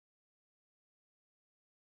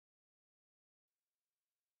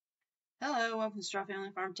Hello, welcome to Straw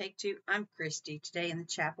Family Farm Take 2. I'm Christy. Today in the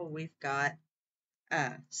chapel we've got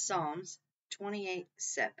Psalms 28:7.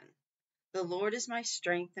 The Lord is my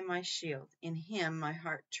strength and my shield. In him my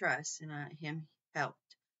heart trusts, and I him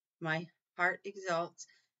helped. My heart exalts,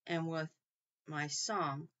 and with my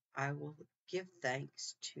song I will give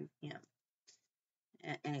thanks to him.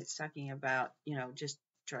 And it's talking about, just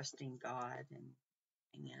trusting God and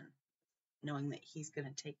knowing that he's going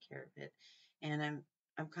to take care of it. And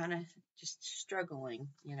I'm kind of just struggling,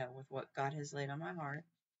 with what God has laid on my heart.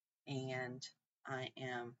 And I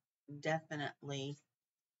am definitely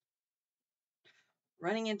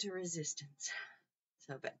running into resistance.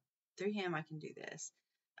 So, but through him, I can do this.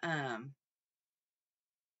 I've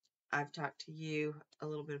talked to you a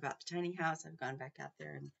little bit about the tiny house. I've gone back out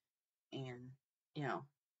there and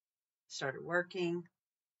started working.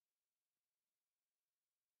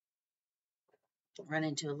 Run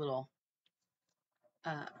into a little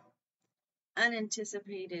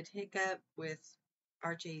unanticipated hiccup with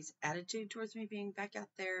RJ's attitude towards me being back out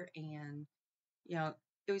there, and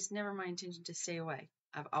it was never my intention to stay away.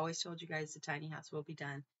 I've always told you guys the tiny house will be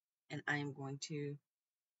done, and I am going to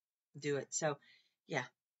do it. So yeah,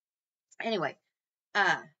 anyway,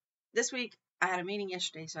 this week I had a meeting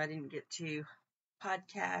yesterday, so I didn't get to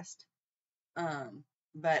podcast,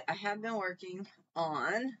 but I have been working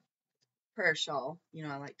on prayer shawl.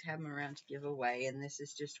 I like to have them around to give away, and this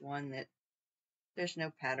is just one that there's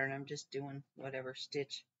no pattern. I'm just doing whatever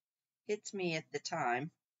stitch hits me at the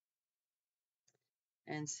time.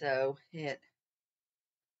 And so it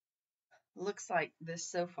looks like this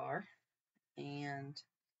so far, and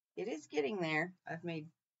it is getting there. I've made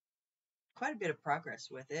quite a bit of progress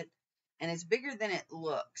with it, and it's bigger than it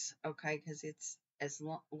looks, okay, because it's as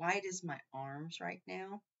wide as my arms right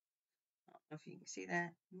now. I don't know if you can see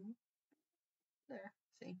that. There,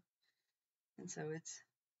 see? And so it's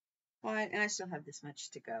wide, and I still have this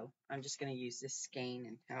much to go. I'm just going to use this skein,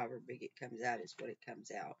 and however big it comes out is what it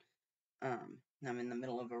comes out. I'm in the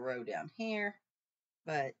middle of a row down here,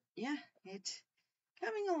 but yeah, it's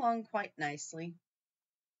coming along quite nicely.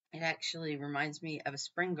 It actually reminds me of a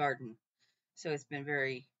spring garden. So it's been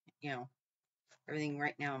very, everything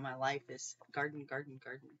right now in my life is garden.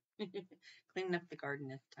 Cleaning up the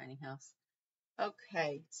garden at the tiny house.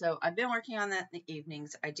 Okay, so I've been working on that in the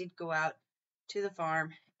evenings. I did go out to the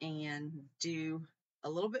farm and do a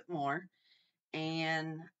little bit more,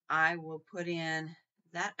 and I will put in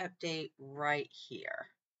that update right here.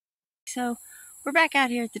 So we're back out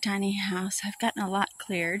here at the tiny house. I've gotten a lot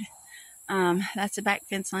cleared. That's a back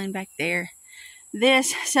fence line back there.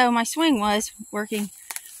 So my swing was working,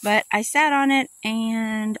 but I sat on it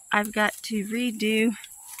and I've got to redo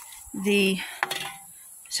this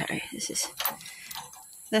is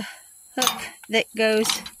the hook that goes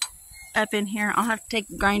up in here. I'll have to take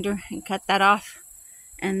the grinder and cut that off.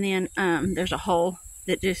 And then there's a hole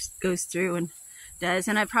that just goes through and does.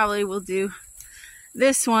 And I probably will do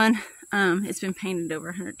this one. It's been painted over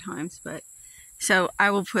 100 times, but so I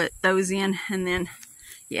will put those in, and then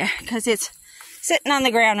yeah, because it's sitting on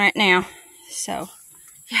the ground right now. So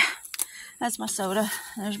yeah, that's my soda.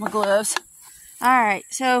 There's my gloves. All right,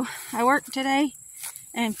 so I worked today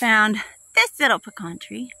and found this little pecan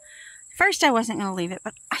tree. First, I wasn't gonna leave it,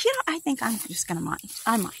 but I think I'm just gonna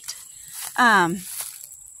I might.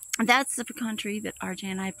 That's the pecan tree that RJ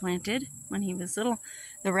and I planted when he was little.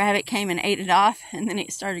 The rabbit came and ate it off, and then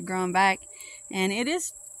it started growing back, and it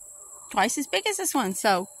is twice as big as this one,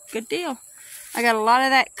 so good deal. I got a lot of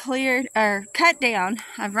that cleared or cut down.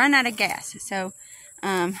 I've run out of gas, so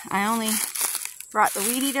I only brought the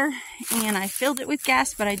weed eater and I filled it with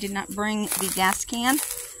gas, but I did not bring the gas can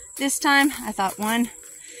this time. I thought one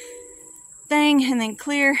thing and then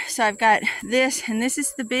clear. So I've got this, and this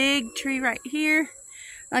is the big tree right here.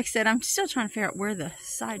 Like I said, I'm still trying to figure out where the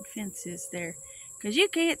side fence is there, because you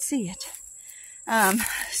can't see it.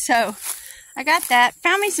 So I got that.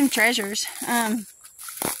 Found me some treasures. Found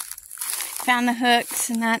the hooks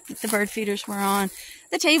and that the bird feeders were on.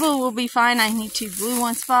 The table will be fine. I need to glue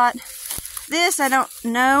one spot. This, I don't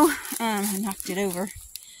know. I knocked it over.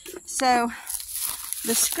 So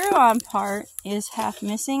the screw-on part is half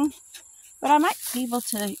missing, but I might be able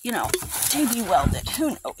to, maybe weld it.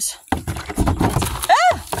 Who knows?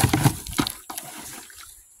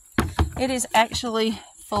 It is actually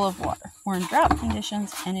full of water. We're in drought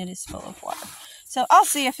conditions, and it is full of water. So I'll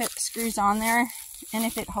see if it screws on there and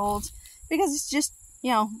if it holds, because it's just,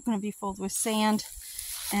 going to be filled with sand,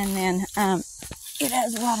 and then it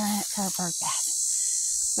has water in it for a bird bath.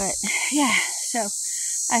 But yeah, so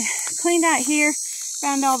I cleaned out here,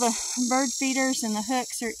 found all the bird feeders, and the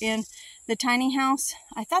hooks are in the tiny house.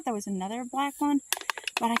 I thought there was another black one,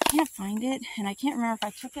 but I can't find it, and I can't remember if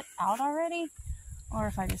I took it out already or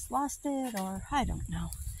if I just lost it, or I don't know.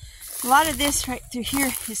 A lot of this right through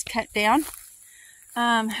here is cut down.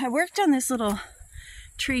 I worked on this little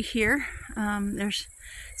tree here. There's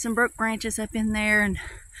some broke branches up in there, and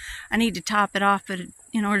I need to top it off, but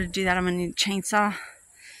in order to do that, I'm gonna need a chainsaw.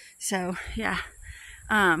 So yeah,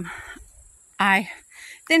 I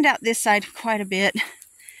thinned out this side quite a bit,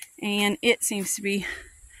 and it seems to be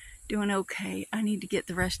doing okay. I need to get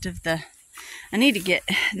the rest of the, I need to get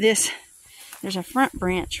this. There's a front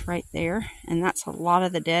branch right there, and that's a lot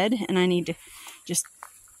of the dead, and I need to just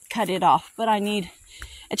cut it off, but I need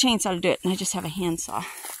a chainsaw to do it, and I just have a handsaw.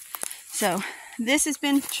 So this has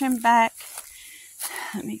been trimmed back.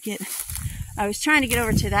 Let me get, I was trying to get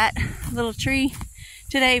over to that little tree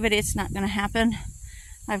today, but it's not going to happen.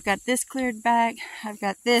 I've got this cleared back. I've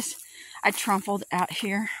got this. I trumpled out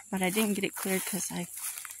here, but I didn't get it cleared because I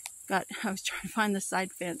was trying to find the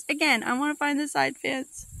side fence. Again, I want to find the side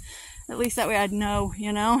fence. At least that way I'd know,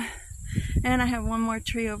 you know. And I have one more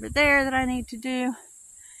tree over there that I need to do.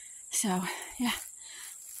 So, yeah.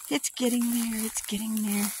 It's getting there. It's getting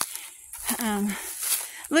there.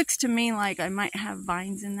 Looks to me like I might have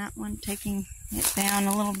vines in that one, taking it down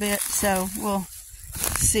a little bit. So, we'll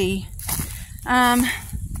see.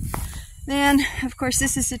 Then, of course,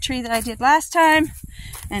 this is the tree that I did last time.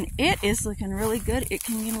 And it is looking really good. It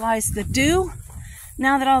can utilize the dew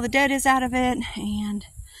now that all the dead is out of it. And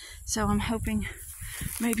so I'm hoping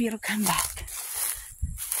maybe it'll come back.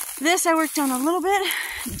 This I worked on a little bit.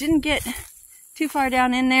 Didn't get too far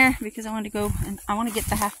down in there because I wanted to go and I want to get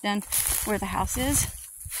the half done where the house is.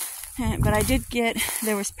 But I did get,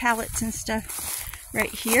 there was pallets and stuff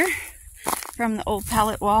right here from the old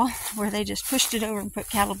pallet wall where they just pushed it over and put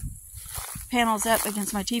cattle panels up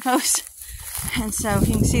against my T-post. And so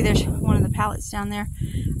you can see there's one of the pallets down there.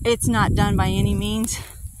 It's not done by any means.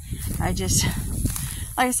 I just,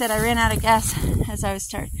 like I said, I ran out of gas as I was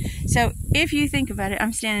starting. So if you think about it,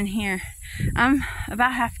 I'm standing here. I'm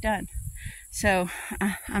about half done. So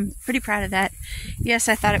I'm pretty proud of that. Yes,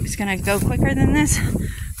 I thought it was going to go quicker than this,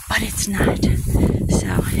 but it's not.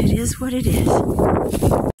 So it is what it is.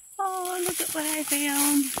 Oh, look at what I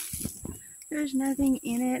found. There's nothing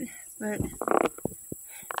in it, but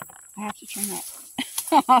I have to turn that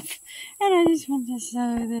off. And I just wanted to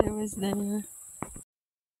say that it was there.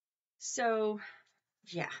 So,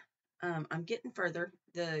 yeah, I'm getting further.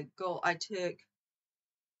 The goal, I took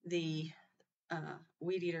the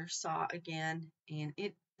weed eater saw again, and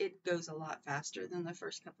it goes a lot faster than the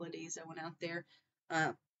first couple of days I went out there.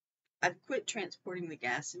 I've quit transporting the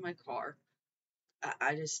gas in my car.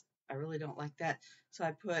 I really don't like that. So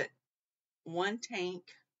I put one tank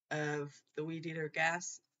of the weed eater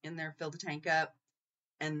gas in there, fill the tank up,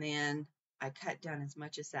 and then I cut down as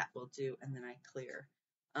much as that will do, and then I clear.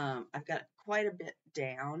 I've got quite a bit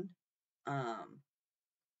down,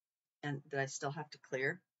 and that I still have to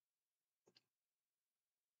clear.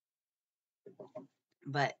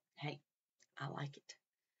 But hey, I like it.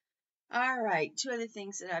 All right, 2 other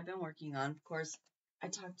things that I've been working on. Of course, I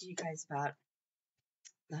talked to you guys about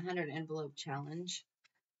the 100 envelope challenge.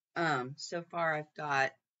 So far I've got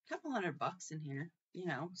a couple $100 in here, you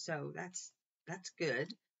know, so that's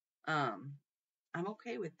good. I'm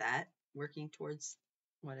okay with that. Working towards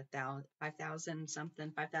what, $5,000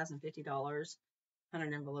 something, $5,050,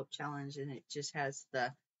 100 envelope challenge, and it just has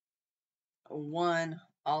the 1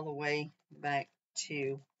 all the way back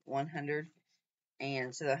to 100.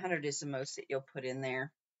 And so the 100 is the most that you'll put in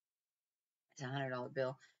there. It's a $100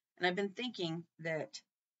 bill. And I've been thinking that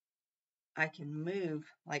I can move,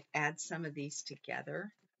 like add some of these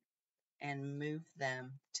together and move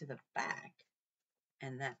them to the back.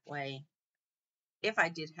 And that way, if I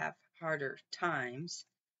did have harder times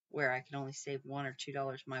where I could only save $1 or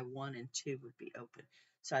 $2, my 1 and 2 would be open.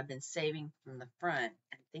 So I've been saving from the front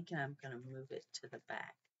and thinking I'm going to move it to the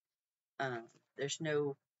back. There's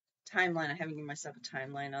no timeline. I haven't given myself a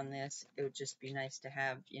timeline on this. It would just be nice to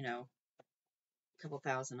have, you know, a couple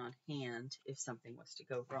thousand on hand if something was to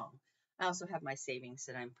go wrong. I also have my savings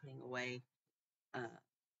that I'm putting away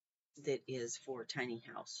that is for tiny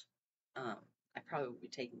house. I probably will be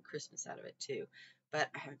taking Christmas out of it too, but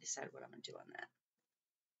I haven't decided what I'm going to do on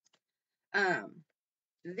that.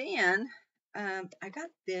 Then I got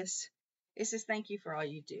this. It says, "Thank you for all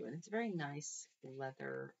you do," and it's a very nice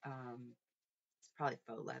leather. It's probably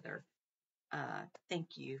faux leather.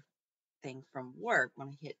 Thank you thing from work when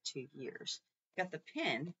I hit 2 years. Got the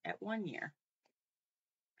pin at 1 year,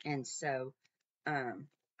 and so I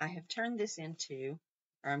have turned this into,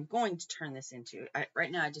 or I'm going to turn this into.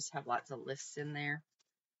 Right now I just have lots of lists in there.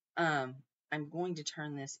 I'm going to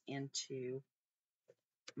turn this into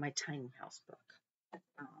my tiny house book.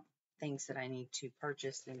 Things that I need to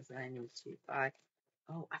purchase, things that I need to buy.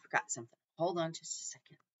 Oh, I forgot something. Hold on just a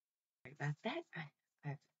second. Sorry about that.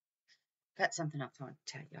 I've got something else I want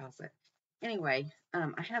to tell y'all. But anyway,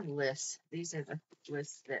 I have lists. These are the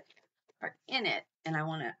lists that are in it, and I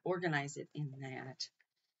want to organize it in that.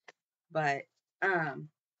 But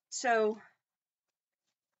so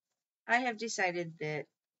I have decided that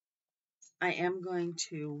I am going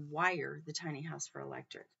to wire the tiny house for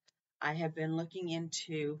electric. I have been looking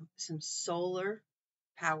into some solar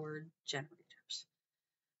powered generators,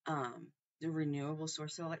 the renewable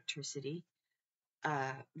source of electricity.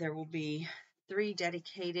 There will be 3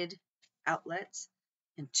 dedicated outlets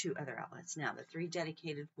and 2 other outlets. Now, the 3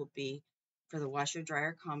 dedicated will be for the washer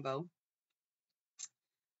dryer combo,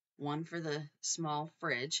 1 for the small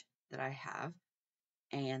fridge that I have,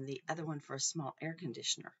 and the other one for a small air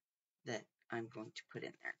conditioner that I'm going to put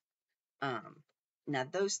in there. Now,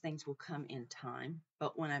 those things will come in time,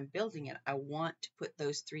 but when I'm building it, I want to put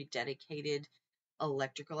those 3 dedicated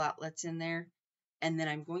electrical outlets in there, and then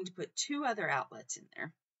I'm going to put 2 other outlets in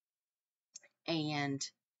there, and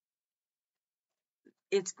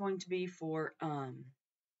it's going to be for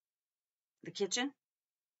the kitchen,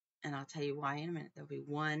 and I'll tell you why in a minute. There'll be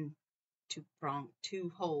 1 2-prong,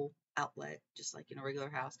 2-hole outlet, just like in a regular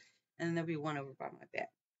house, and then there'll be 1 over by my bed.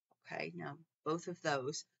 Okay, now both of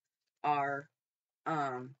those are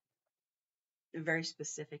very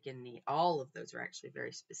specific in need. All of those are actually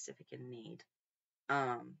very specific in need.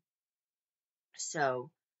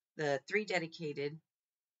 So the 3 dedicated,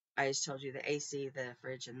 I just told you, the AC, the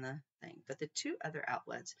fridge, and the thing. But the 2 other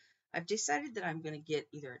outlets, I've decided that I'm going to get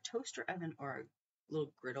either a toaster oven or a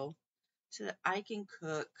little griddle so that I can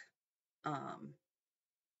cook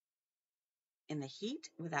in the heat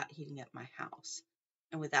without heating up my house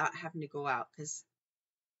and without having to go out. Because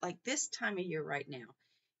like this time of year right now,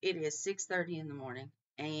 it is 6:30 in the morning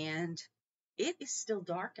and it is still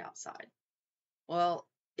dark outside. Well,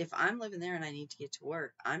 if I'm living there and I need to get to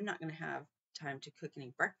work, I'm not going to have time to cook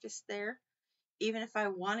any breakfast there. Even if I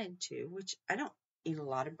wanted to, which I don't eat a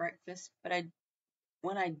lot of breakfast, but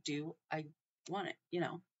when I do, I want it.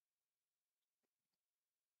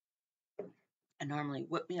 I normally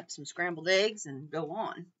whip me up some scrambled eggs and go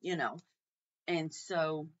on, and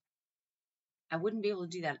so I wouldn't be able to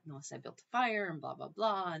do that unless I built a fire and blah, blah,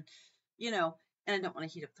 blah, and I don't want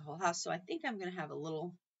to heat up the whole house. So I think I'm going to have a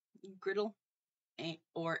little griddle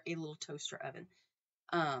or a little toaster oven.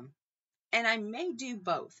 And I may do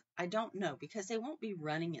both. I don't know because they won't be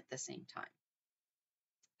running at the same time.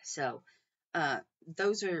 So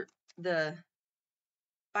those are the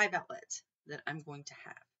 5 outlets that I'm going to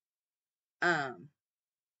have.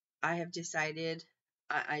 I have decided,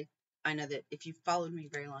 I know that if you've followed me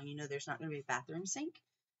very long, you know there's not going to be a bathroom sink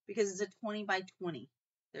because it's a 20 by 20.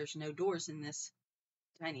 There's no doors in this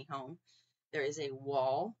tiny home. There is a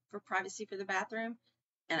wall for privacy for the bathroom,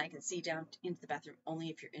 and I can see down into the bathroom only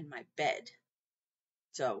if you're in my bed.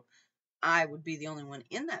 So I would be the only one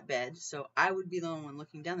in that bed, so I would be the only one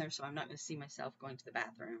looking down there, so I'm not going to see myself going to the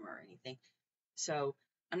bathroom or anything. So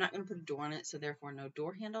I'm not going to put a door on it, so therefore no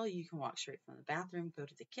door handle. You can walk straight from the bathroom, go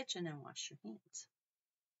to the kitchen, and wash your hands.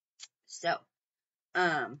 So,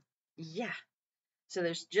 yeah. So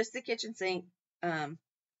there's just the kitchen sink. I've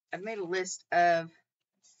made a list of,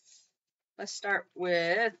 let's start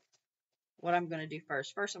with what I'm going to do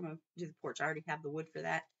first. First, I'm going to do the porch. I already have the wood for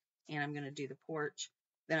that, and I'm going to do the porch.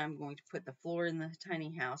 Then I'm going to put the floor in the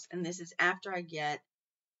tiny house, and this is after I get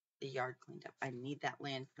the yard cleaned up. I need that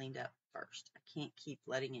land cleaned up first. I can't keep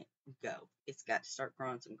letting it go. It's got to start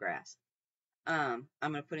growing some grass. I'm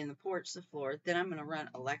going to put in the porch, the floor. Then I'm going to run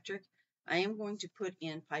electric. I am going to put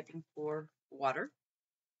in piping for water.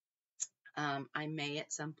 I may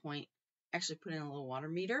at some point actually put in a little water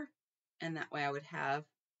meter, and that way I would have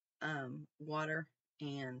water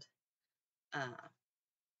and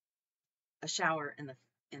a shower in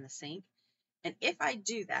the sink. And if I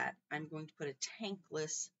do that, I'm going to put a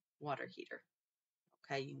tankless water heater.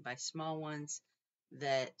 Okay, you can buy small ones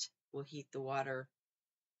that will heat the water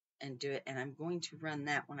and do it. And I'm going to run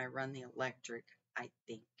that when I run the electric, I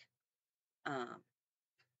think.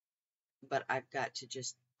 But I've got to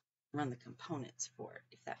just run the components for it,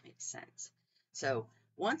 if that makes sense. So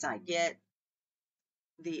once I get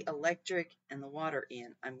the electric and the water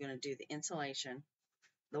in, I'm going to do the insulation,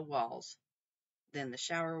 the walls, then the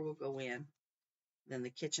shower will go in, then the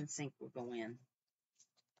kitchen sink will go in.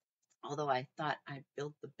 Although I thought I'd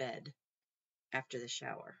build the bed after the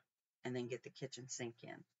shower and then get the kitchen sink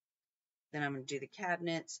in. Then I'm going to do the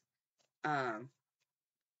cabinets.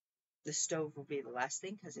 The stove will be the last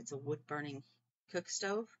thing because it's a wood burning cook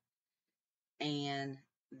stove. And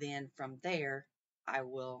then from there, I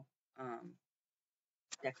will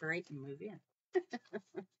decorate and move in.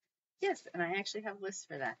 Yes, and I actually have lists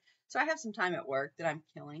for that. So I have some time at work that I'm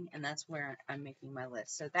killing, and that's where I'm making my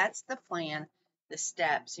list. So that's the plan, the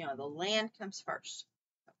steps. The land comes first.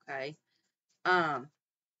 Okay. Um,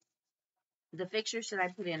 the fixtures that I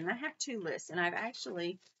put in, and I have 2 lists, and I've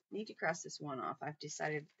actually need to cross this one off. I've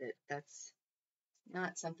decided that that's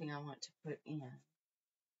not something I want to put in.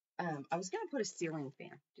 I was going to put a ceiling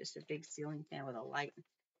fan, just a big ceiling fan with a light.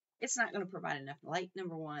 It's not going to provide enough light,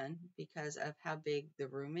 number one, because of how big the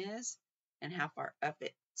room is and how far up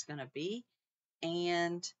it's going to be.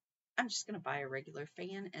 And I'm just going to buy a regular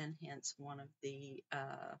fan, and hence one of the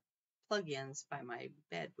plug-ins by my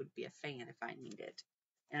bed would be a fan if I need it.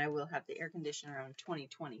 And I will have the air conditioner on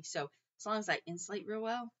 2020. So as long as I insulate real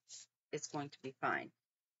well, it's going to be fine.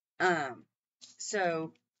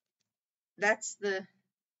 So that's the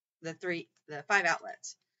 5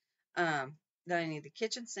 outlets. Then I need the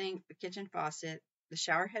kitchen sink, the kitchen faucet, the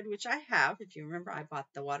shower head, which I have. If you remember, I bought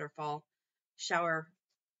the waterfall shower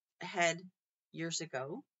head years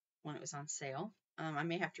ago when it was on sale. I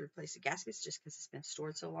may have to replace the gaskets just because it's been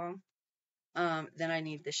stored so long. Then I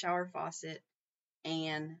need the shower faucet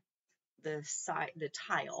and the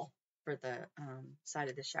tile for the side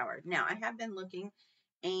of the shower. Now, I have been looking,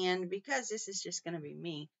 and because this is just going to be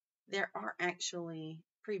me, there are actually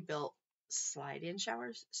pre-built slide-in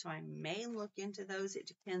showers, so I may look into those. It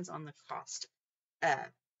depends on the cost.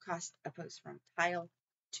 Cost opposed from tile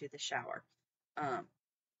to the shower.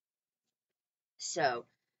 So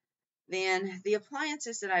then the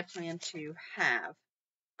appliances that I plan to have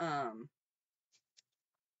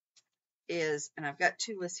and I've got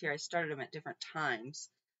 2 lists here. I started them at different times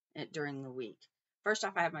during the week. First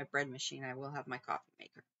off, I have my bread machine. I will have my coffee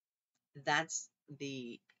maker. That's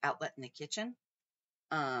the outlet in the kitchen.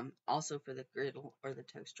 Also for the griddle or the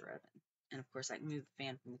toaster oven. And of course, I can move the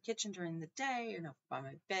fan from the kitchen during the day or by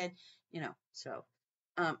my bed, So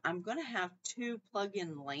I'm going to have 2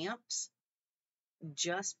 plug-in lamps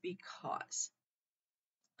just because.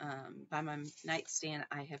 By my nightstand,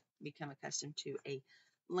 I have become accustomed to a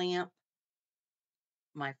lamp,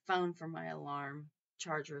 my phone for my alarm,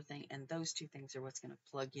 charger thing, and those 2 things are what's going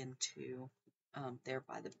to plug into there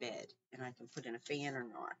by the bed, and I can put in a fan or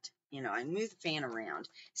not. I move the fan around.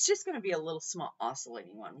 It's just going to be a little small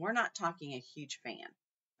oscillating one. We're not talking a huge fan,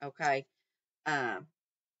 okay?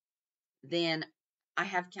 Then I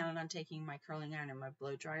have counted on taking my curling iron and my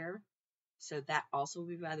blow dryer, so that also will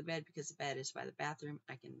be by the bed because the bed is by the bathroom.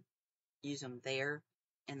 I can use them there,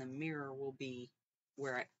 and the mirror will be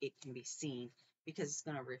where it can be seen because it's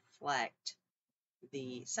going to reflect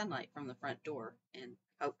the sunlight from the front door and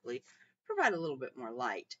hopefully provide a little bit more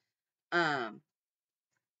light.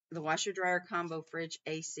 The washer dryer combo fridge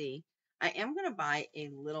AC. I am going to buy a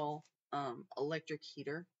little electric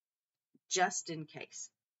heater just in case.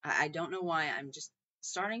 I don't know why. I'm just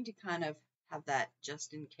starting to kind of have that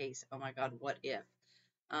just in case. Oh my God, what if?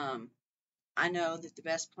 I know that the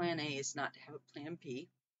best plan A is not to have a plan B,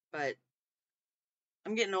 but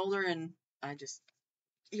I'm getting older and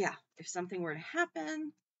if something were to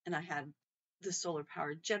happen and I had the solar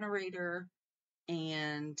powered generator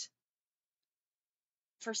and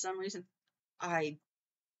for some reason I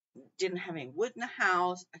didn't have any wood in the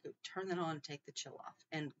house, I could turn that on and take the chill off.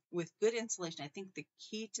 And with good insulation, I think the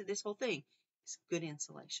key to this whole thing is good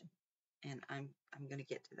insulation. And I'm going to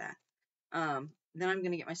get to that. Then I'm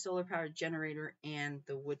going to get my solar powered generator and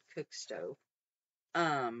the wood cook stove.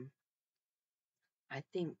 I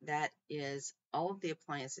think that is all of the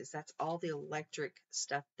appliances. That's all the electric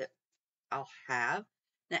stuff that I'll have.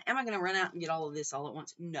 Now, am I going to run out and get all of this all at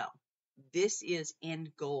once? No. This is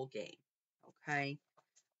end goal game. Okay.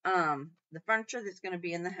 The furniture that's going to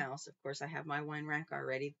be in the house, of course, I have my wine rack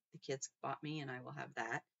already. The kids bought me, and I will have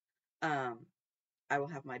that. I will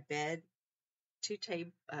have my bed,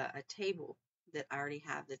 a table that I already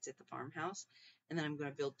have that's at the farmhouse, and then I'm going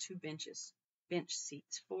to build 2 bench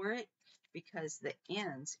seats for it because the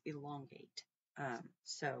ends elongate.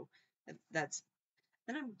 So that's.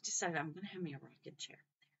 Then I'm decided I'm going to have me a rocking chair.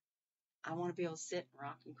 I want to be able to sit and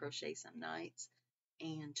rock and crochet some nights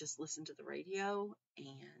and just listen to the radio,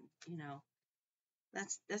 and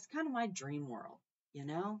that's kind of my dream world,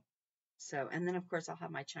 So, and then of course I'll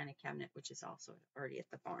have my china cabinet, which is also already at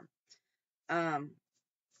the farm.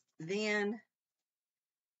 Then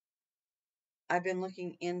I've been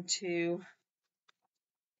looking into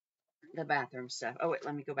the bathroom stuff. Oh wait,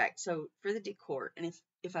 let me go back. So for the decor, and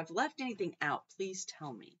if I've left anything out, please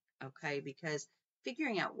tell me, okay? Because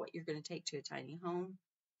figuring out what you're going to take to a tiny home,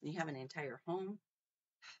 and you have an entire home,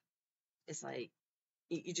 it's like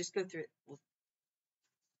you just go through it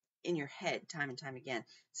in your head time and time again.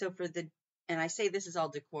 So and I say this is all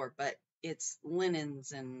decor, but it's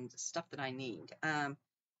linens and stuff that I need.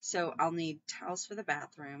 So I'll need towels for the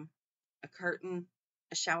bathroom, a curtain,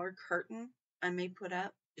 a shower curtain I may put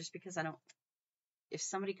up just because if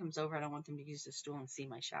somebody comes over, I don't want them to use the stool and see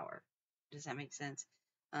my shower. Does that make sense?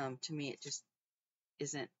 To me, it just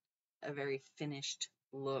isn't a very finished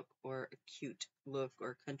look or a cute look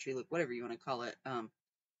or country look, whatever you want to call it.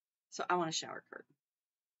 So I want a shower curtain.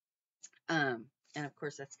 And of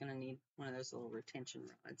course that's going to need one of those little retention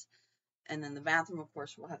rods. And then the bathroom, of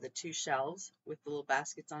course, will have the 2 shelves with the little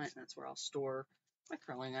baskets on it, and that's where I'll store my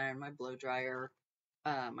curling iron, my blow dryer,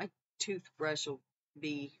 my toothbrush will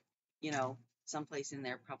be, someplace in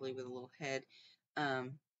there, probably with a little head.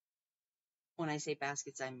 When I say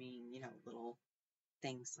baskets, I mean, little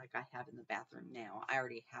things like I have in the bathroom now. I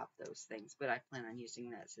already have those things, but I plan on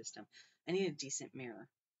using that system. I need a decent mirror.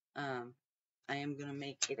 I am going to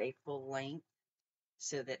make it a full length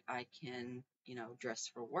so that I can, dress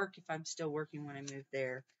for work if I'm still working when I move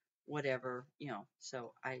there, whatever,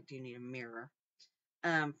 so I do need a mirror.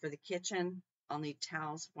 For the kitchen, I'll need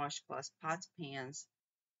towels, washcloths, pots, pans,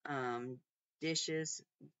 dishes,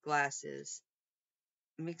 glasses,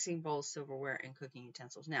 mixing bowls, silverware, and cooking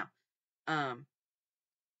utensils. Now,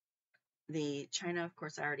 the china, of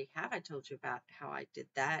course, I already have. I told you about how I did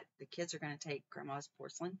that. The kids are going to take grandma's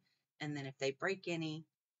porcelain, and then if they break any,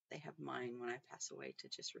 they have mine when I pass away to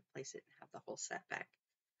just replace it and have the whole set back.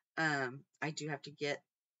 I do have to get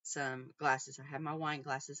some glasses. I have my wine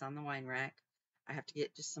glasses on the wine rack. I have to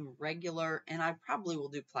get just some regular, and I probably will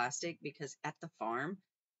do plastic because at the farm,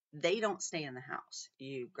 they don't stay in the house.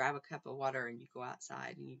 You grab a cup of water and you go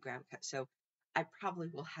outside and you grab a cup. So I probably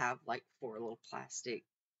will have like 4 little plastic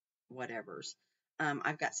whatevers.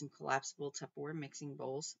 I've got some collapsible Tupperware mixing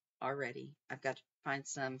bowls already. I've got to find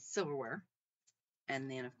some silverware,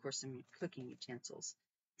 and then of course some cooking utensils.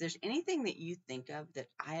 If there's anything that you think of that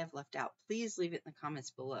I have left out, please leave it in the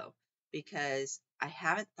comments below, because I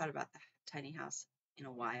haven't thought about the tiny house in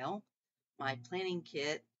a while. My planning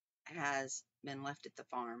kit has been left at the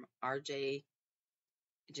farm. RJ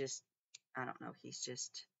I don't know, he's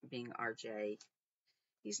just being RJ.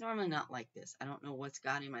 He's normally not like this. I don't know what's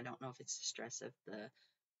got him. I don't know if it's the stress of the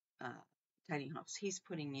tiny house he's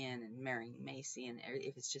putting in and marrying Macy, and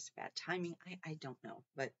if it's just bad timing, I don't know.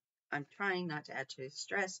 But I'm trying not to add to his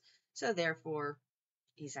stress, so therefore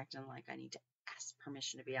he's acting like I need to ask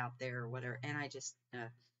permission to be out there or whatever. And I just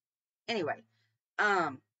anyway,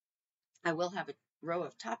 I will have a row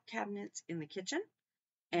of top cabinets in the kitchen,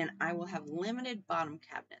 and I will have limited bottom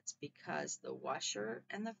cabinets because the washer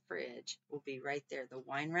and the fridge will be right there. The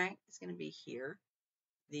wine rack is going to be here.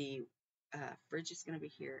 The fridge is going to be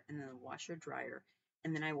here, and then the washer dryer.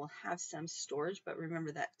 And then I will have some storage, but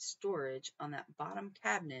remember that storage on that bottom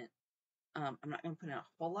cabinet, I'm not going to put in a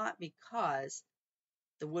whole lot because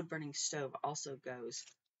the wood burning stove also goes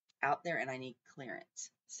out there and I need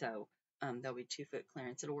clearance. So there'll be 2-foot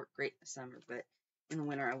clearance. It'll work great in the summer, but in the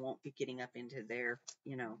winter I won't be getting up into there,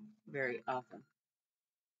 very often.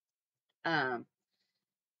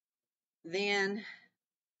 Then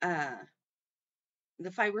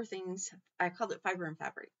the fiber things, I called it fiber and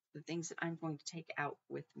fabric, the things that I'm going to take out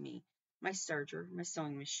with me. My starger, my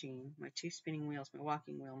sewing machine, my 2 spinning wheels, my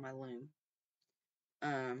walking wheel, my loom.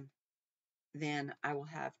 Then I will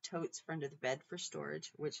have totes for under the bed for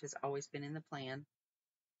storage, which has always been in the plan.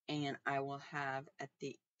 And I will have at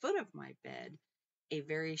the foot of my bed a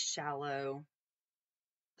very shallow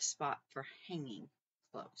spot for hanging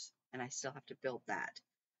clothes. And I still have to build that.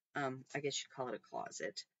 I guess you'd call it a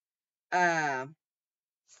closet.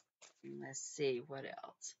 Let's see, what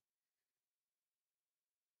else?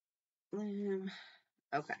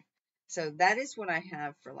 Okay, so that is what I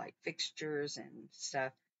have for like fixtures and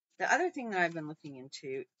stuff. The other thing that I've been looking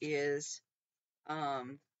into is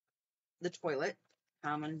the toilet,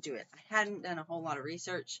 how I'm going to do it. I hadn't done a whole lot of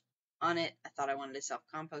research on it. I thought I wanted a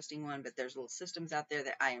self-composting one, but there's little systems out there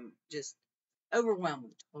that I am just overwhelmed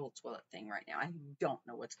with the whole toilet thing right now. I don't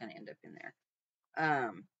know what's going to end up in there.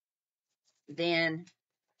 Then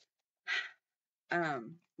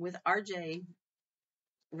with RJ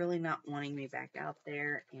really not wanting me back out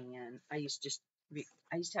there, and I used to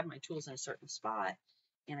have my tools in a certain spot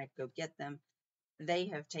and I'd go get them. They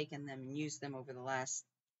have taken them and used them over the last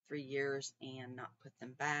 3 years and not put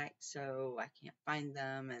them back, so I can't find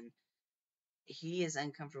them, and he is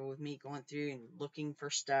uncomfortable with me going through and looking for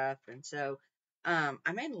stuff. And so I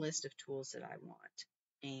made a list of tools that I want,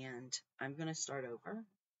 and I'm going to start over,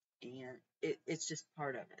 and it's just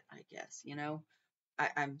part of it, I guess.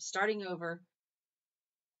 I'm starting over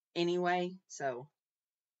anyway, so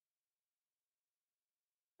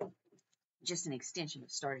just an extension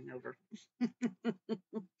of starting over.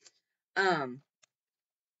 um,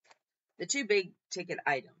 the two big ticket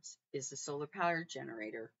items is the solar power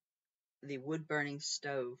generator, the wood burning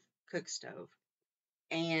stove, cook stove,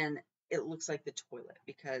 and it looks like the toilet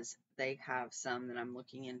because they have some that I'm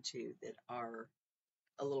looking into that are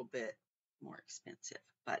a little bit more expensive.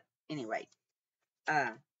 But anyway,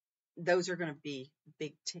 those are going to be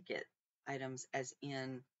big ticket items, as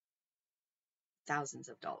in thousands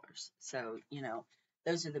of dollars. So,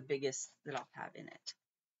 those are the biggest that I'll have in it.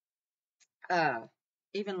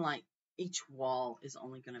 Even like each wall is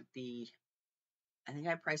only going to be, I think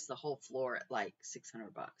I priced the whole floor at like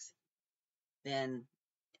 $600. Then,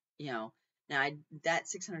 now that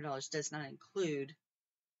 $600 does not include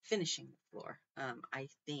finishing the floor. I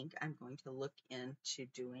think I'm going to look into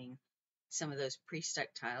doing some of those pre-stuck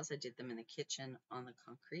tiles. I did them in the kitchen on the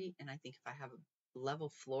concrete, and I think if I have a level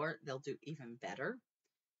floor, they'll do even better.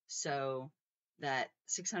 So that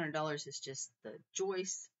 $600 is just the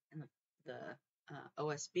joist and the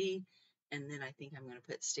OSB, and then I think I'm going to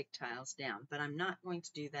put stick tiles down. But I'm not going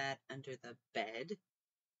to do that under the bed.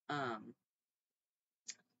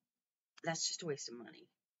 That's just a waste of money.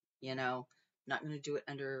 I'm not going to do it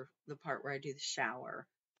under the part where I do the shower.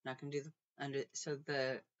 I'm not going to do the under. So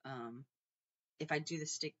if I do the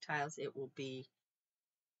stick tiles, it will be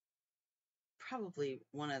probably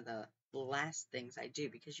one of the last things I do,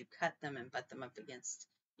 because you cut them and butt them up against,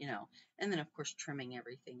 and then of course trimming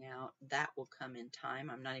everything out. That will come in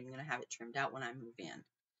time. I'm not even going to have it trimmed out when I move in.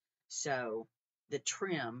 So the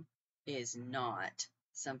trim is not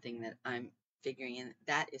something that I'm figuring in.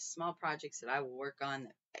 That is small projects that I will work on.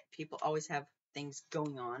 That people always have things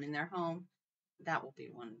going on in their home. That will be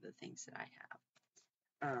one of the things that I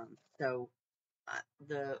have. So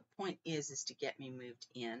the point is to get me moved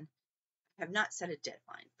in. I have not set a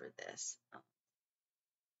deadline for this.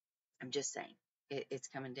 I'm just saying it's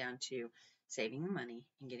coming down to saving the money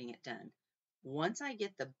and getting it done. Once I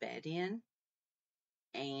get the bed in,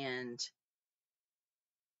 and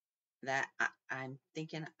that I'm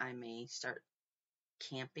thinking I may start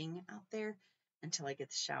camping out there until I get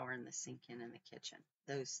the shower and the sink in the kitchen.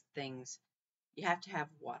 Those things, you have to have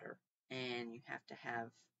water, and you have to have,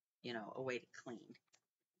 a way to clean.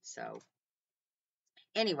 So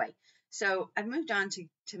anyway, so I've moved on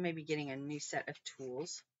to maybe getting a new set of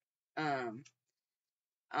tools.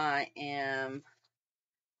 I am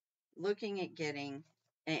looking at getting,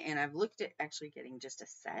 and I've looked at actually getting just a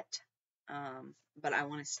set, but I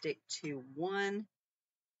want to stick to one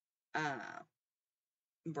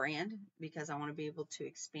brand because I want to be able to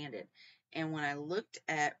expand it. And when I looked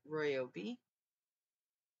at Ryobi,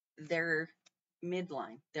 they're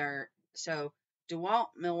midline. So DeWalt,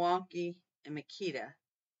 Milwaukee, and Makita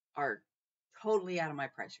are totally out of my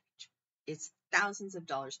price range. It's thousands of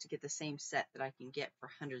dollars to get the same set that I can get for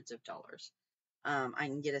hundreds of dollars. I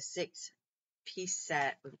can get a 6-piece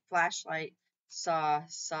set with a flashlight, saw,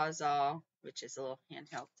 sawzall, which is a little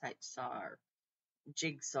handheld type saw or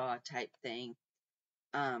jigsaw type thing,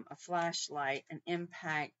 a flashlight, an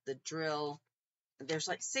impact, the drill. There's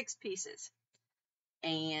like 6 pieces,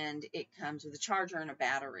 and it comes with a charger and a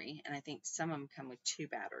battery, and I think some of them come with 2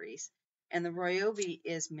 batteries. And the Ryobi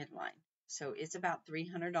is midline, so it's about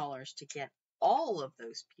 $300 to get all of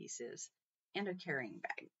those pieces and a carrying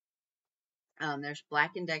bag. There's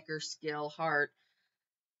Black & Decker, Skill, Hart.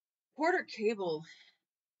 Porter Cable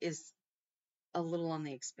is a little on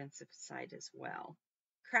the expensive side as well.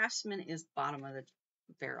 Craftsman is bottom of the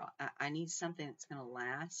barrel. I need something that's going to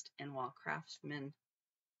last, and while Craftsman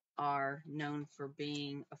are known for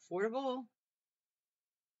being affordable,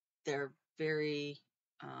 they're very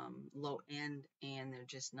low end, and they're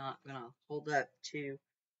just not going to hold up to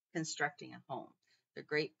constructing a home. They're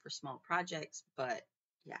great for small projects, but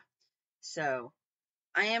yeah. So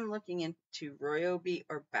I am looking into Ryobi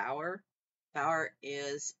or Bauer. Bauer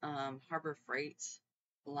is Harbor Freight's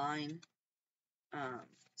line.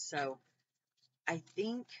 So I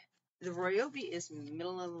think the Ryobi is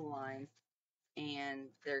middle of the line, and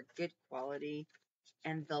they're good quality,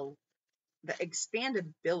 and the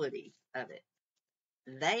expandability of it.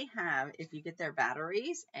 They have, if you get their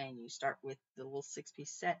batteries and you start with the little 6-piece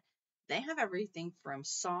set, they have everything from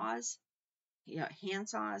saws, hand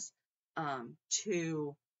saws,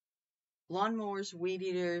 to lawnmowers, weed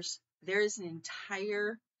eaters. There's an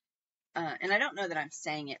entire, and I don't know that I'm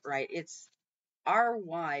saying it right. It's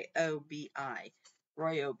Ryobi,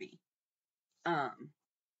 Ryobi.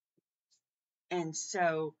 And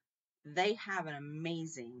so they have an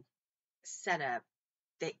amazing setup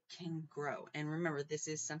that can grow. And remember, this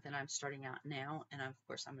is something I'm starting out now, and of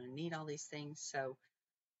course I'm going to need all these things. So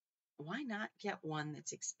why not get one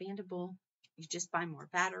that's expandable you just buy more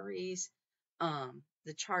batteries.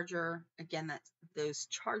 The charger, again, that's those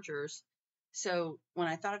chargers. So when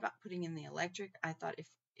I thought about putting in the electric, I thought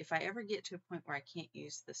if I ever get to a point where I can't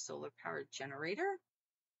use the solar powered generator,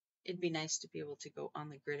 it'd be nice to be able to go on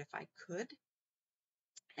the grid if I could.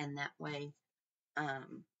 And that way,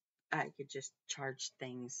 I could just charge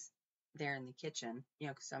things there in the kitchen,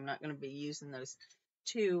 because I'm not going to be using those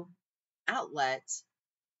two outlets.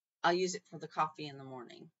 I'll use it for the coffee in the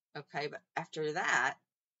morning. Okay. But after that,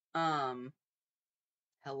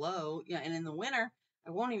 hello. Yeah. And in the winter,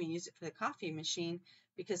 I won't even use it for the coffee machine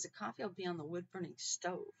because the coffee will be on the wood burning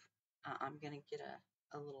stove. I'm going to get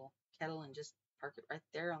a little kettle and just park it right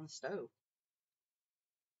there on the stove.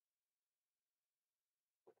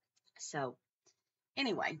 So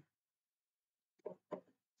anyway,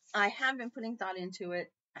 I have been putting thought into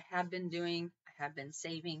it. I have been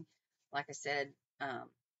saving. Like I said,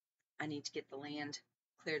 I need to get the land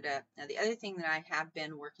cleared up. Now, the other thing that I have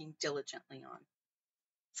been working diligently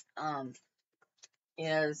on,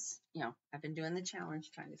 is, I've been doing the challenge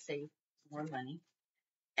trying to save more money.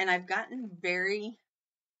 And I've gotten very,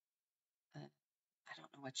 I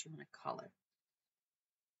don't know what you want to call it.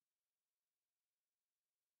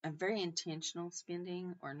 I'm very intentional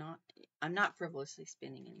spending, or not. I'm not frivolously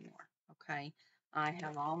spending anymore. Okay. I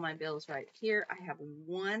have all my bills right here. I have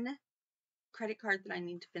one credit card that I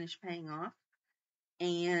need to finish paying off.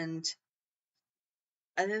 And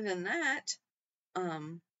other than that,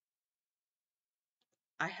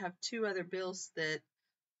 I have two other bills that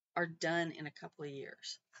are done in a couple of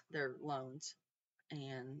years. They're loans.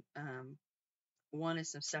 And one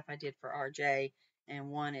is some stuff I did for RJ, and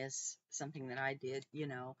one is something that I did,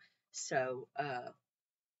 So,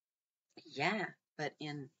 yeah, but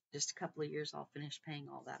in just a couple of years, I'll finish paying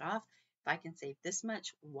all that off. If I can save this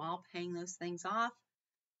much while paying those things off,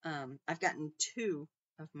 I've gotten two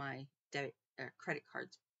of my debit credit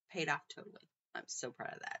cards paid off totally. I'm so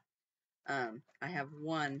proud of that. I have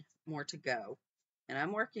one more to go, and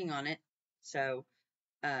I'm working on it. So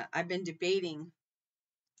I've been debating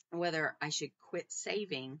whether I should quit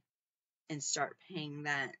saving and start paying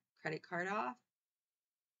that credit card off.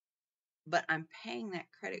 But I'm paying that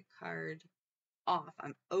credit card off.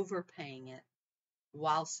 I'm overpaying it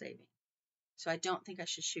while saving. So I don't think I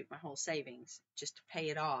should shoot my whole savings just to pay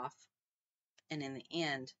it off. And in the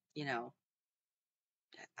end,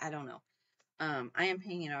 I don't know. I am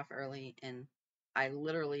paying it off early, and I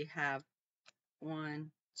literally have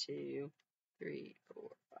 1, 2, 3, 4,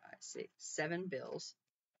 5, 6, 7 bills.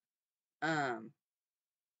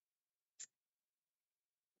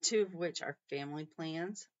 2 of which are family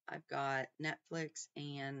plans. I've got Netflix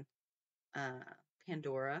and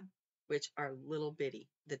Pandora, which are little bitty.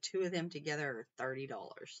 The 2 of them together are $30.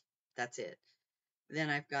 That's it. Then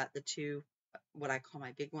I've got the 2, what I call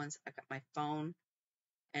my big ones. I've got my phone,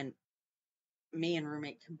 and me and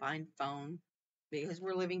roommate combined phone, because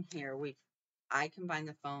we're living here. I combined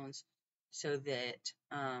the phones so that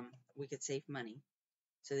we could save money.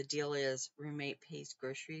 So the deal is roommate pays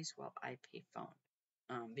groceries while I pay phone,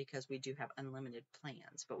 because we do have unlimited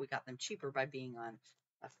plans, but we got them cheaper by being on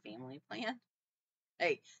a family plan.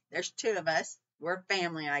 Hey, there's 2 of us. We're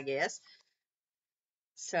family, I guess.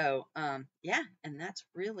 So, yeah, and that's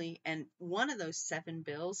really, and one of those 7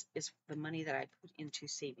 bills is the money that I put into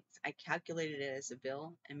savings. I calculated it as a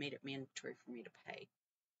bill and made it mandatory for me to pay.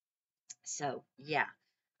 So, yeah,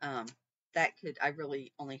 I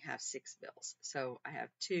really only have 6 bills. So I have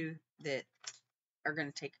 2 that are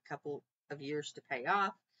going to take a couple of years to pay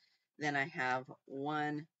off. Then I have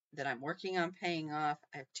 1 that I'm working on paying off.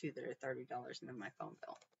 I have 2 that are $30, and then my phone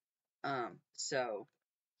bill. So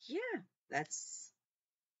yeah, that's,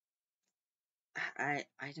 I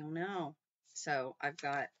don't know. So I've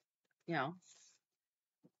got, in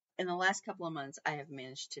the last couple of months, I have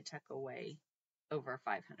managed to tuck away over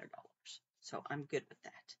 $500. So I'm good with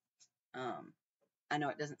that. I know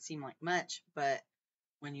it doesn't seem like much, but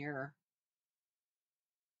when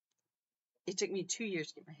it took me 2 years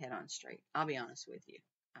to get my head on straight. I'll be honest with you.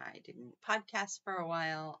 I didn't podcast for a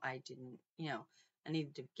while. I didn't, I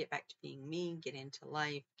needed to get back to being me, get into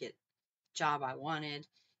life, get a job I wanted,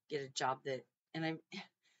 get a job that, and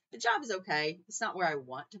the job is okay. It's not where I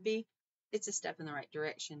want to be. It's a step in the right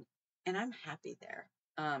direction, and I'm happy there.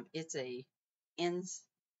 It's a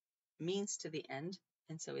means to the end,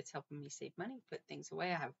 and so it's helping me save money, put things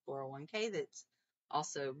away. I have 401k that's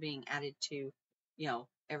also being added to,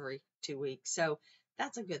 every 2 weeks. So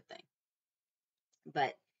that's a good thing.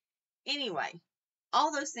 But anyway,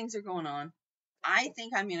 all those things are going on. I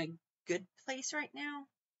think I'm in a good place right now.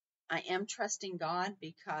 I am trusting God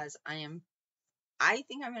because I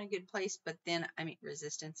think I'm in a good place, but then I meet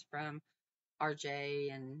resistance from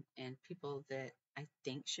RJ and people that I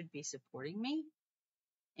think should be supporting me.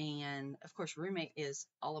 And of course, roommate is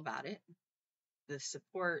all about it. The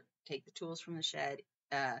support, take the tools from the shed.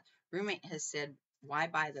 Roommate has said, why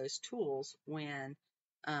buy those tools when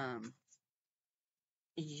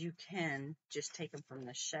you can just take them from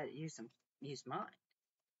the shed, use mine.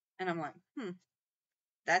 And I'm like,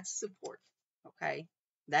 that's support. Okay.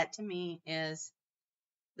 That to me is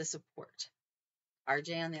the support.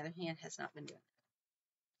 RJ, on the other hand, has not been doing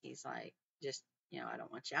it. He's like, just, I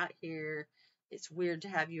don't want you out here. It's weird to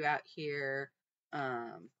have you out here.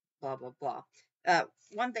 Blah, blah, blah.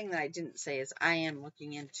 One thing that I didn't say is I am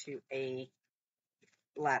looking into a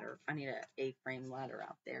ladder. I need a A-frame ladder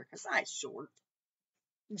out there because I'm short.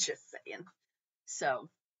 Just saying. So,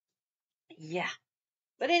 yeah.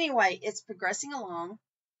 But anyway, it's progressing along,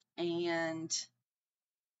 and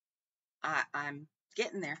I'm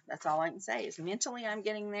getting there. That's all I can say is mentally I'm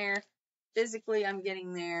getting there. Physically, I'm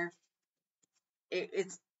getting there.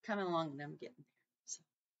 It's coming along and I'm getting there. So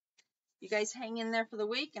you guys hang in there for the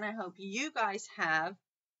week, and I hope you guys have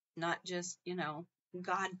not just,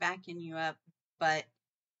 God backing you up, but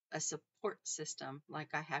a support system like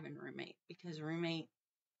I have in Roommate, because Roommate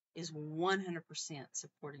is 100%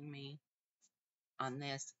 supporting me on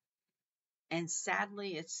this. And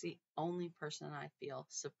sadly, it's the only person I feel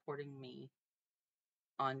supporting me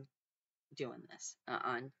on doing this,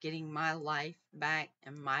 on getting my life back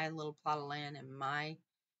and my little plot of land and my,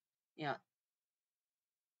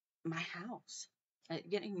 my house,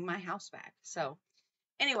 getting my house back. So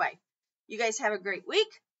anyway, you guys have a great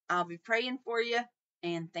week. I'll be praying for you,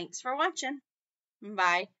 and thanks for watching.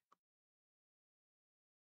 Bye.